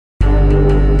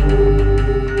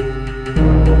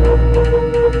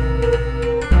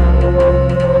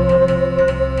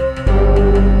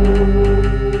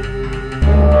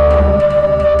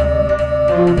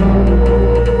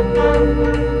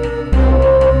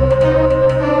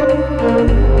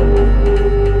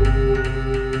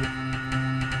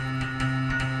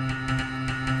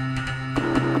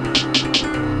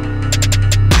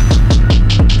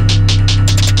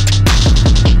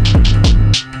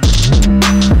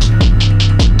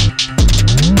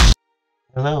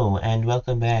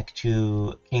welcome back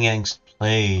to King Angst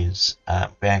Plays.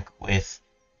 Back with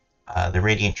the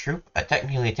Radiant Troupe.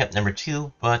 Technically attempt number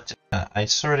 2, but I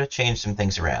sort of changed some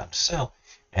things around. So,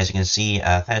 as you can see,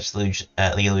 Thatch the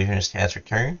Illusionist has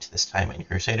returned, this time in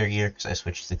Crusader gear, because I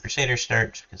switched to the Crusader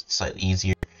start, because it's slightly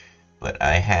easier. But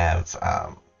I have,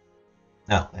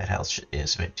 no, that health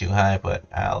is a bit too high, but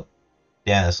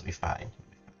yeah, this will be fine.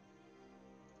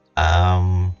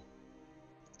 And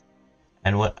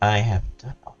what I have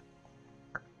done...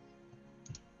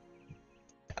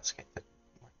 Let's get the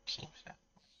more team stuff.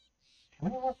 How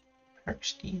many more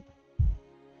perks do you...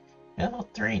 Level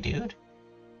 3, dude.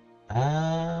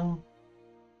 Grab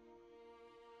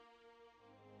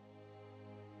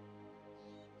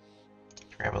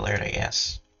alert, I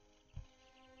guess.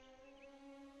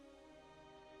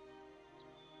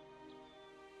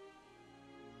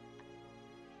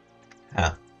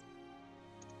 Huh.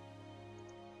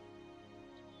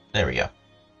 There we go.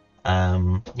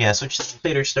 Yeah, so just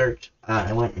later start,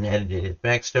 I went and edited his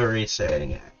backstory,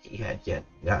 saying he had yet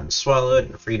gotten swallowed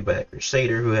and freed by a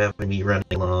Crusader who happened to be running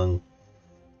along.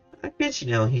 I guess, you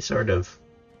know, he sort of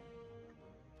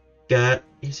got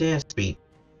his ass beat.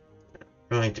 I'm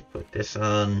trying to put this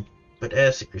on, but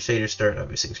as the Crusader start,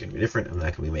 obviously it's going to be different. I'm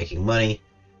not going to be making money.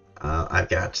 I've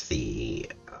got the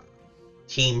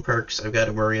team perks I've got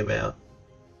to worry about.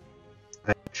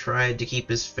 I tried to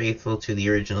keep as faithful to the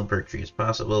original perk tree as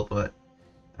possible, but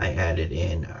I added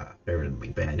in Better Than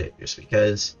Big Bandit just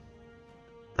because.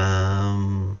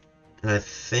 And I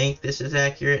think this is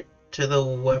accurate to the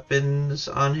weapons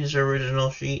on his original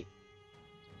sheet.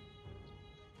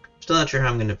 Still not sure how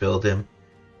I'm going to build him.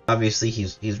 Obviously,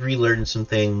 he's relearned some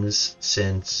things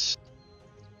since,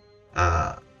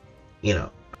 you know,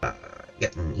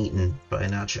 getting eaten by a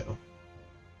Nacho.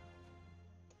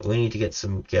 We need to get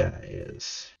some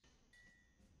guys.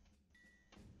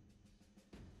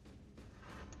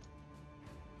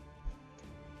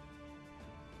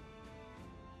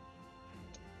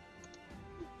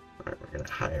 Alright, we're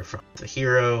gonna hire from the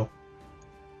hero.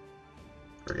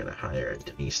 We're gonna hire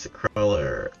Denise the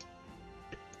Crawler,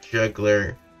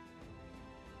 Juggler.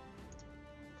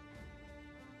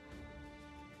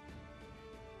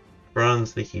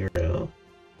 Bronze the hero.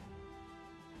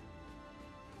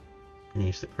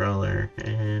 Denise the Crawler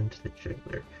and the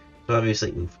Juggler. So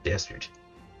obviously, oof, Dastard.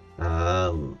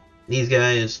 These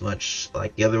guys, much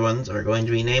like the other ones, are going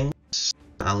to be nameless.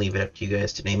 I'll leave it up to you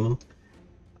guys to name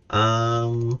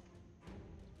them.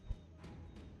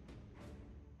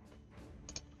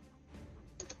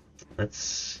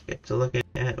 Let's get to look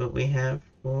at what we have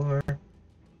for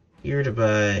here to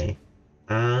buy.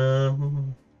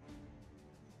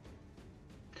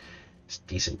 It's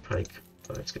decent pike,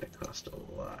 but it's gonna cost a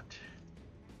lot.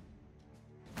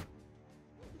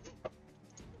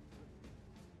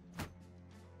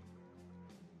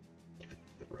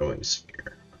 The rowing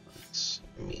spear. It's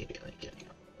immediately getting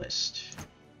on the list.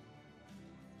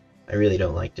 I really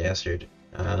don't like Dastard.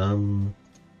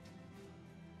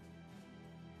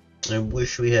 I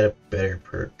wish we had a better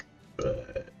perk,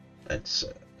 but that's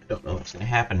I don't know what's gonna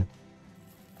happen.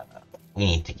 We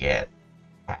need to get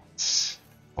hats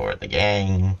for the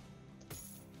gang.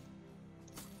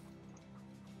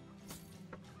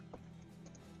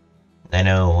 I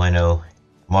know.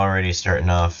 I'm already starting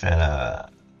off in a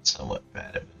somewhat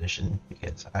bad position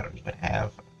because I don't even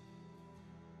have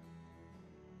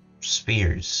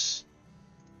spears.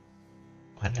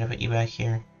 Why did I put you back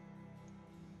here?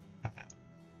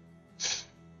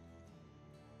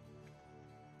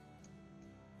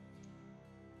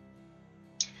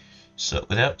 So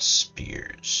without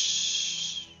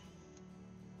spears,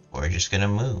 we're just gonna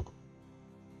move.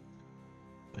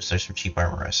 Was there some cheap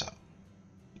armor I saw?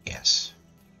 Yes.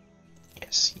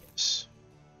 Yes.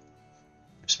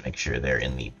 Just make sure they're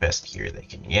in the best gear they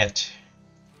can get.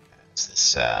 It's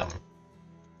this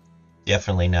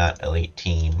definitely not elite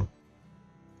team.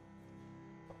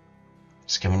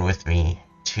 It's coming with me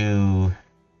to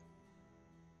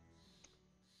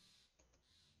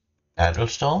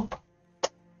Sanderson.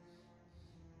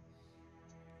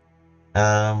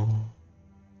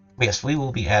 Yes, we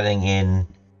will be adding in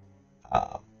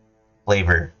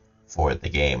flavor for the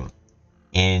game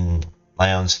in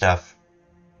my own stuff,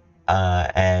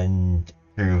 and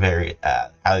through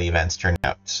how the events turn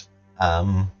out.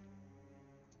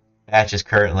 Thatch is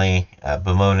currently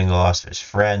bemoaning the loss of his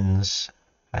friends.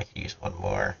 I could use one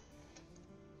more.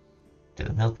 Do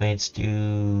the milkmaids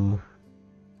do?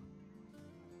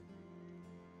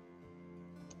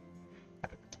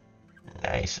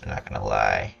 Nice, I'm not gonna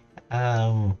lie.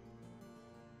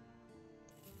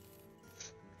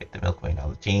 Get the milkmaid on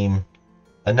the team.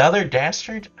 Another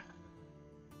Dastard?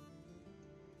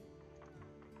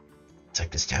 It's like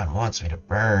this town wants me to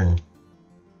burn.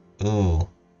 Ooh.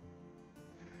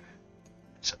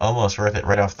 It's almost worth it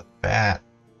right off the bat.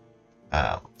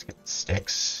 Let's get the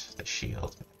sticks, the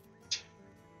shield.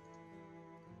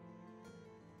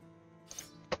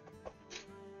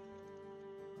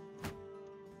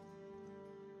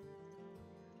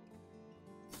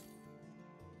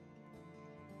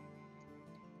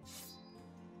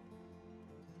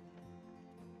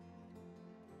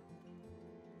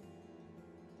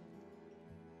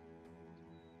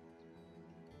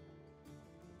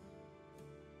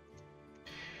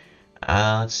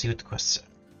 Let's see what the quests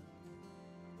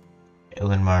are.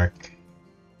 Illenmark.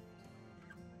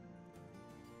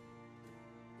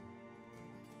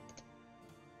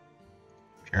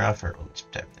 Pure offer. Let's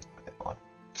type that one.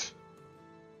 Let's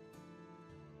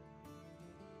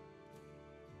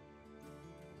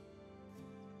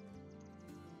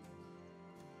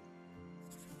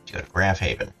go to Graph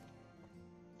Haven.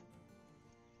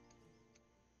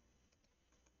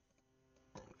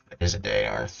 It is a day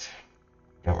north.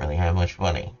 Don't really have much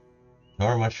money,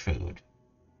 nor much food.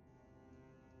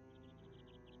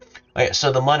 Okay,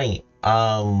 so the money,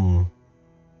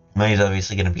 money's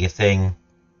obviously going to be a thing.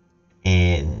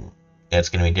 It's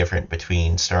going to be different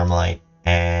between Stormlight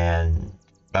and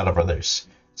Battle Brothers.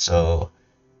 So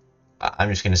I'm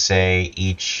just going to say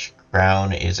each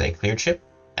crown is a clear chip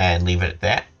and leave it at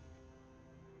that.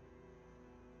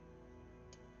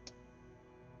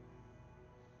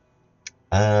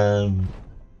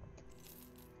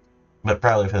 But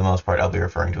probably for the most part, I'll be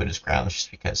referring to it as crowns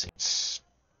just because it's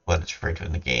what it's referred to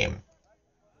in the game.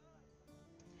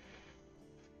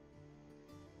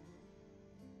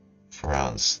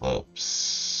 Frown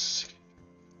slopes.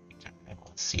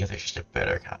 Let's see if there's just a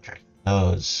better contract than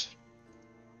those.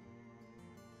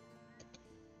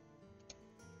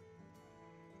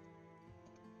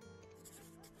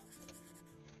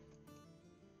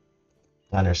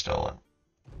 Thunder stolen.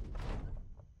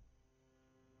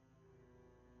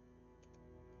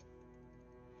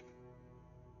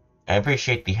 I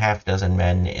appreciate the half dozen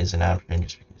men is an option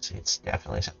just because it's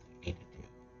definitely something you need to do.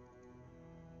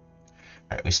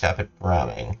 Alright, we stop at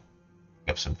Brahming. Pick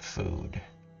up some food.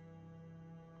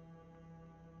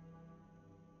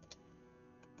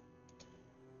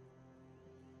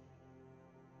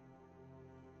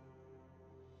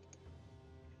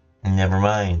 Never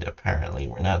mind, apparently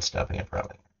we're not stopping at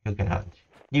Brahming. You can hunt.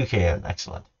 You can,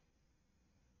 excellent.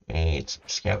 We need some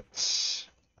scouts.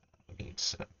 We need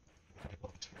some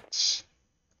medical experts.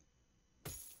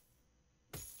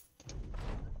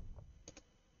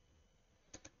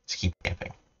 Let's keep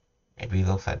camping. Maybe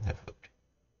they'll find the food.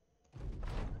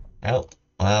 Nope.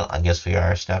 Well, I guess we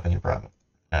are stopping at Brahming.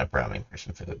 Not Brahming for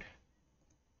some food.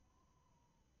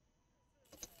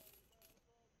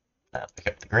 Pick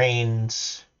up the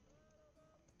grains.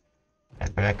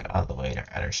 And back on the way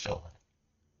to Adderstone.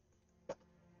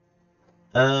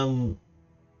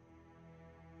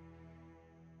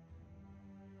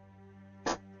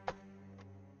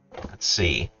 Let's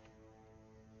see.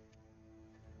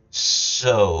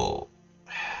 So,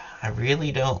 I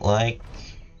really don't like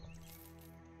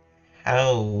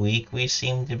how weak we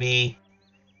seem to be.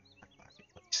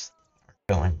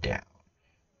 We're going down,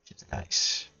 which is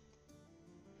nice.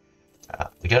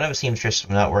 We don't have a seamstress, so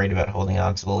I'm not worried about holding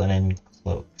on to the linen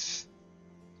cloaks.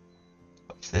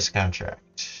 What's this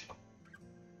contract?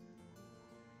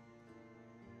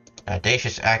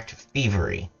 Audacious act of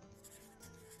thievery.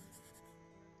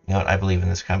 You know what? I believe in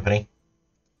this company.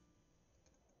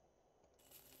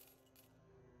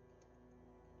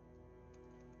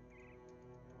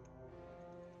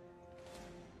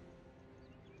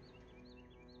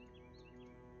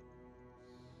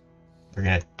 We're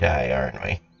gonna die, aren't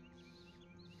we?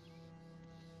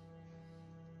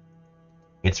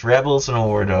 It's rebels and a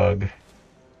war dog.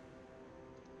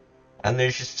 And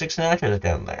there's just 6 nachos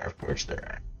down there, of course there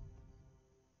are.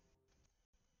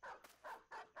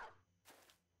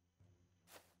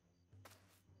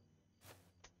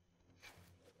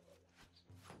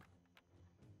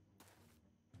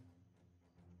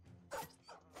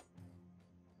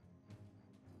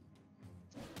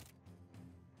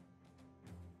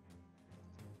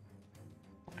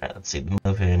 Alright, let's see the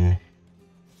move in.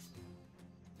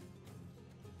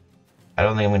 I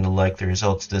don't think I'm going to like the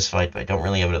results of this fight, but I don't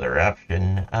really have another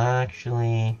option.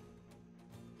 Actually...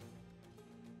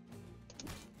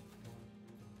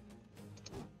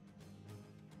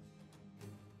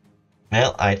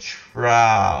 Well, I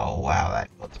try... Oh, wow, that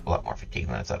puts a lot more fatigue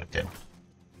than I thought it did.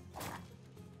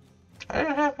 I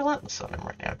don't have Relentless on him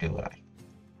right now, do I?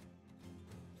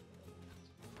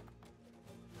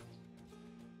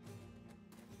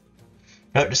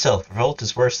 Note to self, Revolt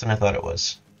is worse than I thought it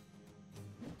was.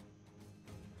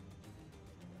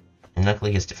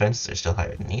 luckily his defenses are still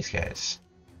higher than these guys.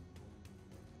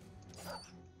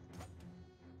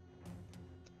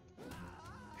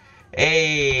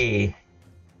 Hey!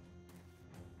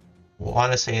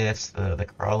 Want to say that's the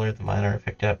crawler the miner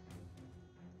picked up.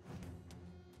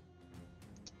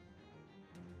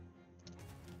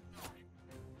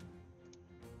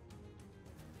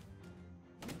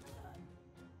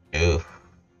 Ooh.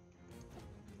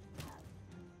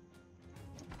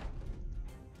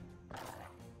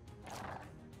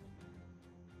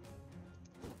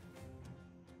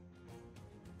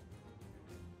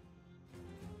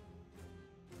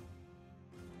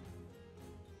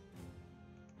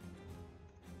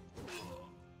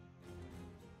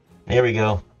 There we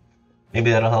go.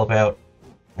 Maybe that'll help out.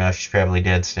 No, she's probably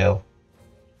dead still.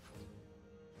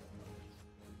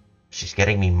 She's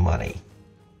getting me money.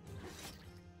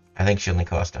 I think she only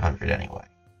cost 100 anyway.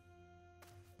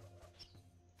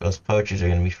 Those poachers are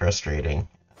going to be frustrating.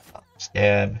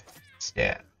 Stab,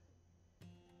 stab.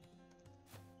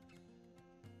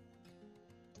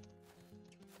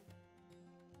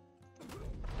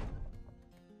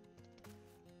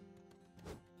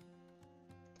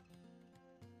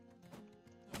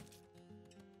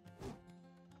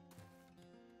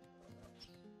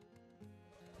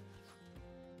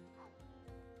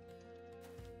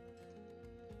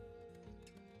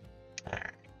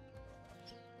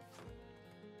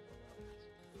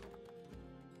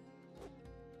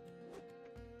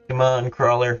 Come on,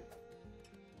 crawler.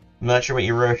 I'm not sure what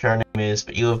your Roshar name is,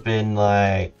 but you have been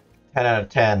like 10 out of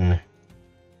 10.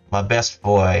 My best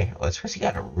boy. Well, it's because you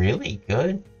got a really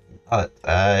good. Only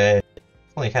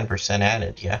 10%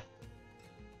 added, yeah.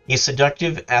 He's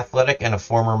seductive, athletic, and a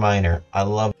former miner. I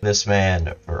love this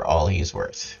man for all he's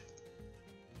worth.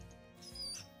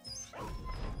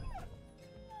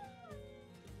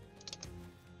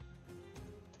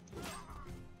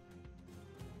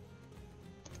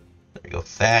 There we go,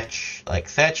 Thatch. Like,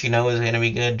 Thatch, you know, is going to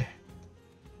be good.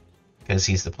 Because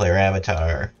he's the player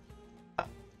avatar.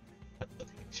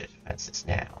 That's this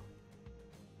now.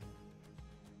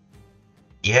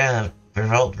 Yeah,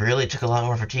 Revolt really took a lot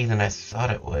more fatigue than I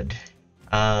thought it would.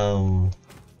 The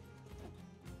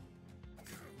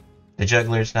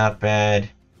Juggler's not bad.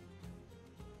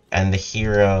 And the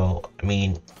Hero, I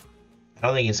mean, I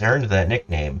don't think he's earned that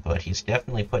nickname, but he's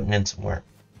definitely putting in some work.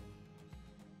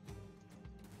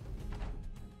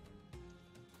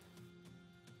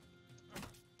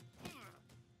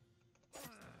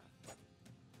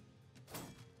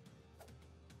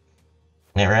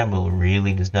 That Ramble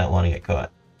really does not want to get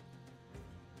caught.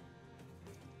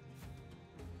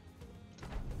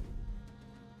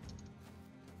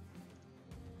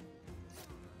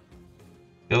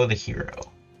 Go the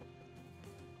Hero.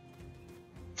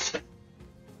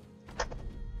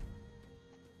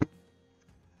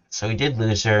 So we did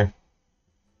lose her.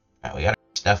 We got our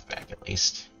stuff back at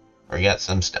least. Or we got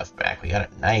some stuff back. We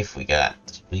got a knife, we got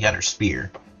her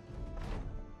spear.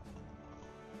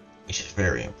 Which is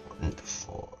very important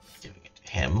for giving it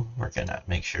to him. We're gonna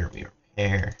make sure we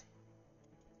repair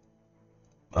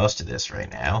most of this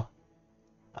right now.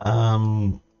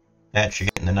 That you're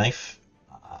getting the knife.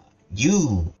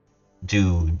 You,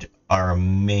 dude, are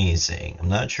amazing. I'm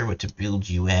not sure what to build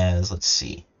you as. Let's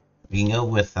see. We can go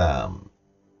with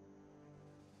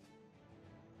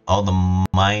all the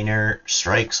minor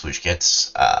strikes, which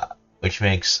gets which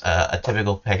makes a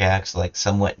typical pickaxe like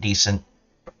somewhat decent.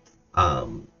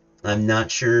 I'm not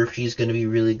sure if he's going to be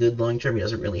really good long term. He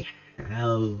doesn't really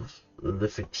have the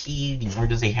fatigue, nor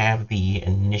does he have the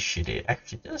initiative.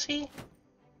 Actually, does he?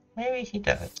 Maybe he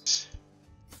does.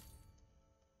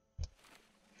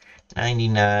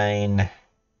 99.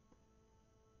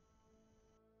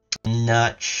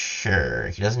 Not sure.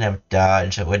 He doesn't have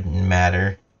dodge, that wouldn't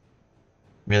matter.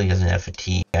 Really doesn't have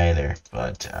fatigue either,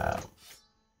 but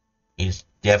he's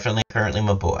definitely currently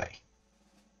my boy.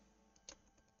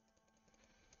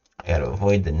 I gotta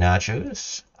avoid the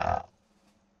nachos.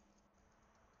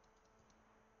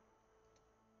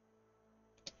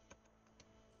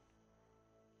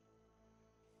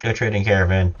 Go trading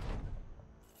caravan.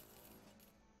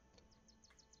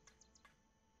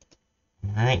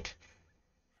 Alright.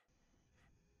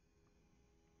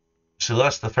 So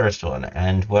that's the first one,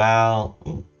 and well,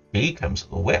 here comes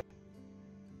the whip.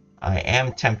 I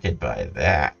am tempted by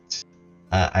that.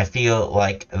 I feel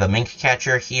like the mink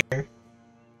catcher here,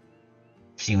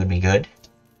 she would be good.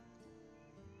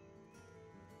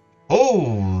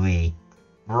 Holy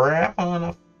crap on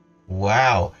a...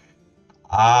 Wow.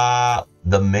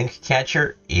 The mink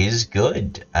catcher is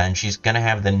good, and she's gonna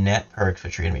have the net perks,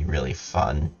 which are gonna be really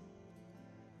fun.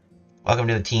 Welcome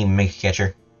to the team, mink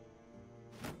catcher.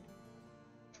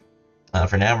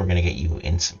 For now, we're going to get you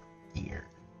in some gear.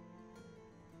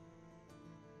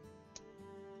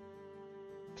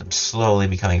 So I'm slowly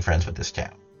becoming friends with this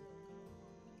town.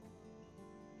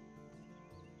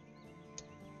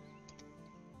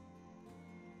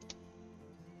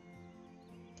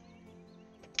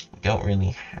 We don't really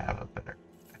have a better...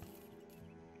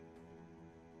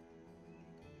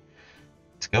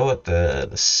 Let's go with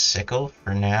the sickle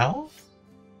for now.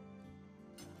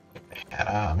 Get the hat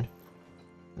on.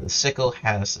 The sickle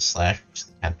has the slash, which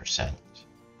is 10%,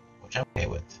 which I'm okay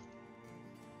with.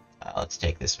 Let's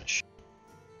take this machine,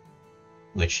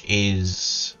 which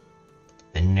is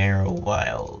the Narrow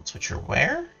Wilds, which are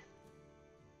where?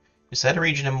 Is that a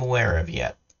region I'm aware of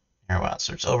yet? Narrow Wilds,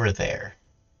 so it's over there.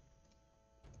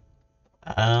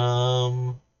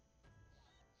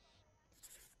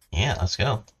 Yeah, let's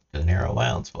go to the Narrow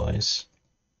Wilds, boys.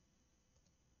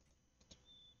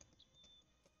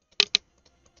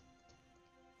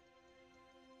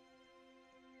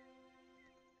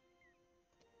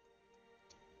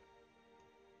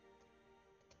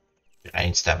 I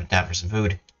need to stop it down for some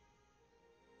food.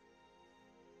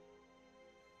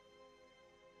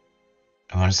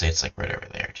 I want to say it's like right over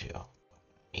there too.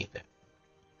 I need that.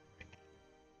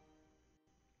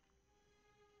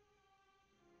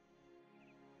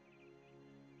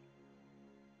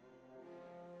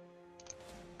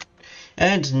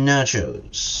 And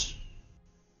nachos.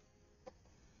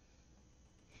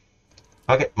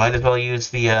 Okay, might as well use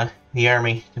the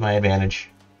army to my advantage.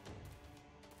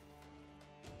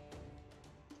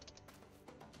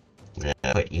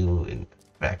 Put you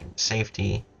back into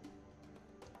safety.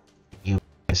 You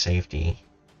in safety.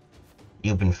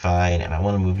 You've been fine, and I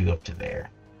want to move you up to there.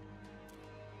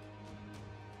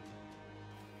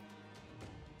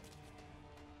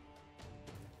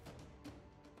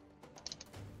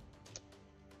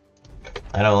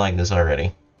 I don't like this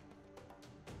already.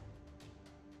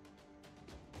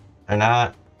 They're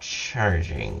not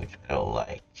charging, which I don't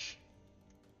like.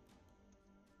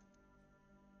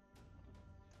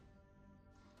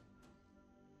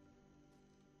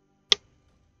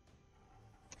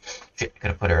 Shit,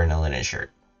 could have put her in a linen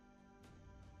shirt.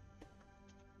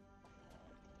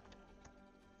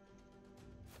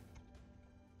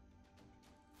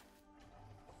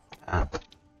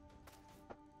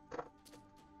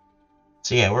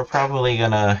 So yeah, we're probably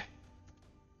gonna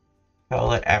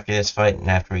call it after this fight and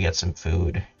after we get some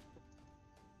food.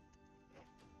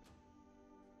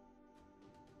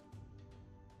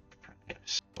 Probably gonna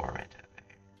storm into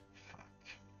there. Fuck.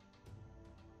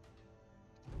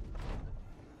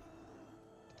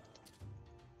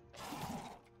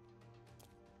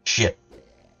 Shit.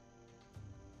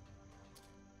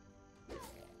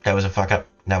 That was a fuck up.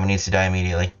 That one needs to die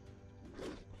immediately.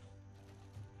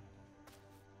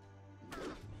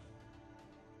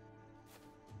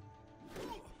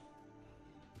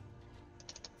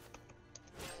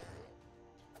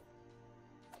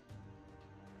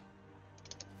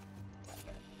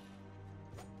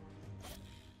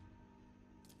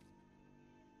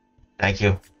 Thank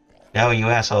you. No, you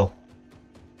asshole.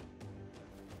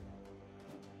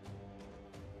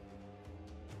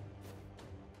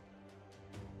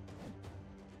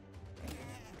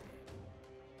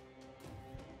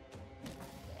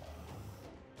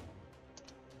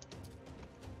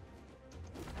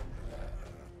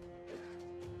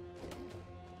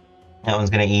 That one's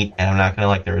gonna eat, and I'm not gonna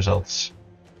like the results.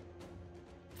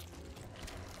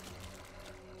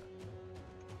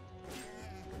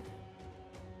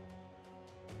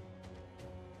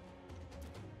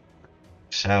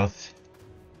 South.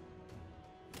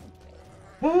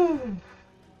 Woo!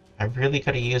 I really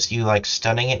could have used you, like,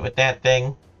 stunning it with that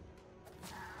thing.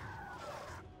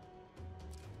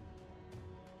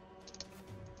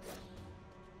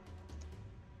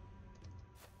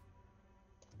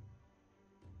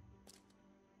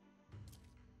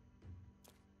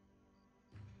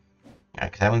 Yeah,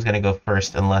 'cause that one's gonna go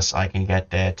first unless I can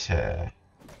get that,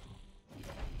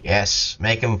 Yes,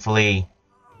 make him flee.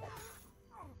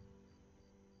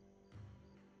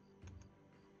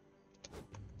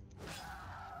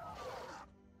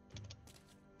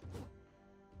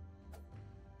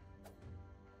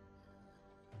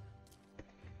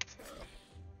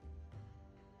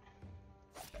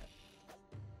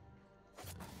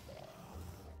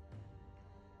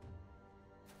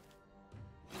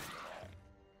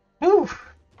 Whew.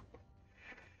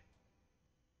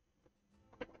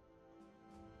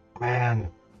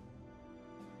 Man,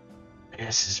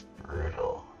 this is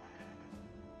brutal.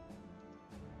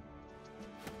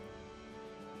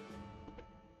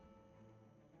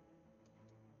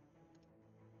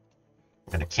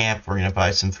 We're gonna camp, we're gonna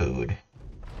buy some food.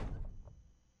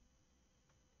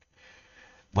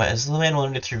 as the man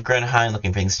wandered through Grunheim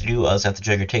looking for things to do, Ozat the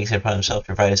Juggler takes it upon himself to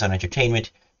provide his own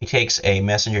entertainment. He takes a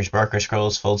messenger's marker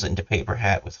scrolls, folds it into a paper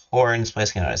hat with horns,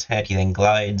 placing it on his head. He then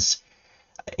glides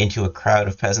into a crowd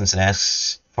of peasants and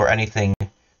asks for anything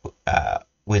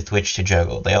with which to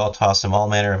juggle. They all toss him all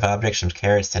manner of objects, from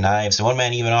carrots to knives, and one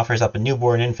man even offers up a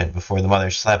newborn infant before the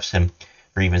mother slaps him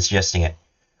for even suggesting it.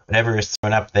 Whatever is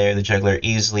thrown up there, the juggler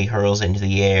easily hurls into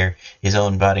the air, his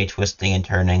own body twisting and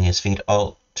turning, his feet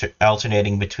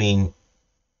alternating between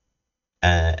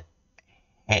hands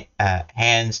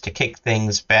to kick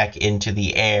things back into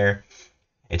the air.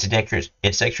 It's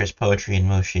dexterous poetry in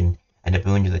motion, and a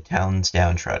boon to the town's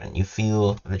downtrodden. You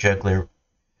feel the juggler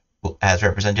has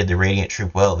represented the Radiant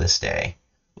Troupe well this day.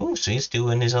 Ooh, so he's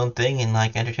doing his own thing and,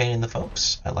 like, entertaining the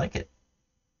folks. I like it.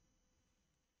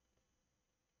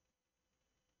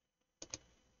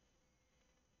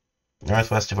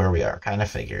 Northwest of where we are. Kind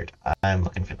of figured. I'm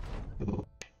looking for food.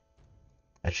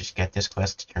 Let's just get this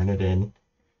quest to turn it in.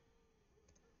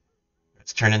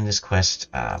 Let's turn in this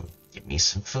quest. Give me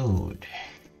some food.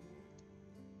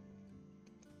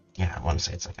 Yeah, I want to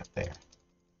say it's like up there.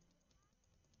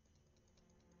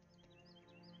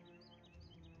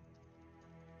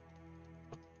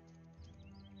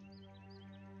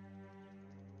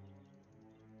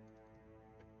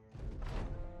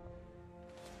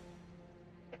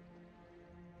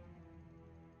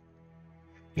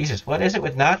 Jesus, what is it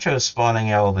with nachos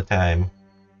spawning all the time?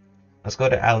 Let's go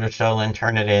to Alderstone and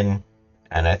turn it in,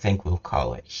 and I think we'll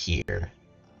call it here.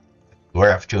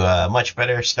 We're off to a much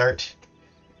better start.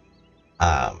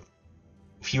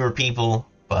 Fewer people,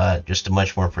 but just a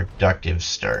much more productive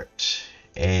start.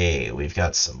 Hey, we've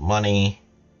got some money.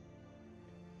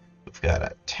 We've got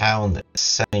a town that's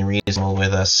semi-reasonable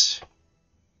with us.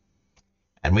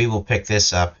 And we will pick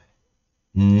this up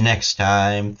next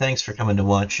time. Thanks for coming to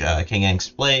watch King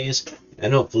Angst Plays,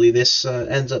 and hopefully this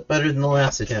ends up better than the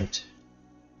last attempt.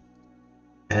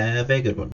 Have a good one.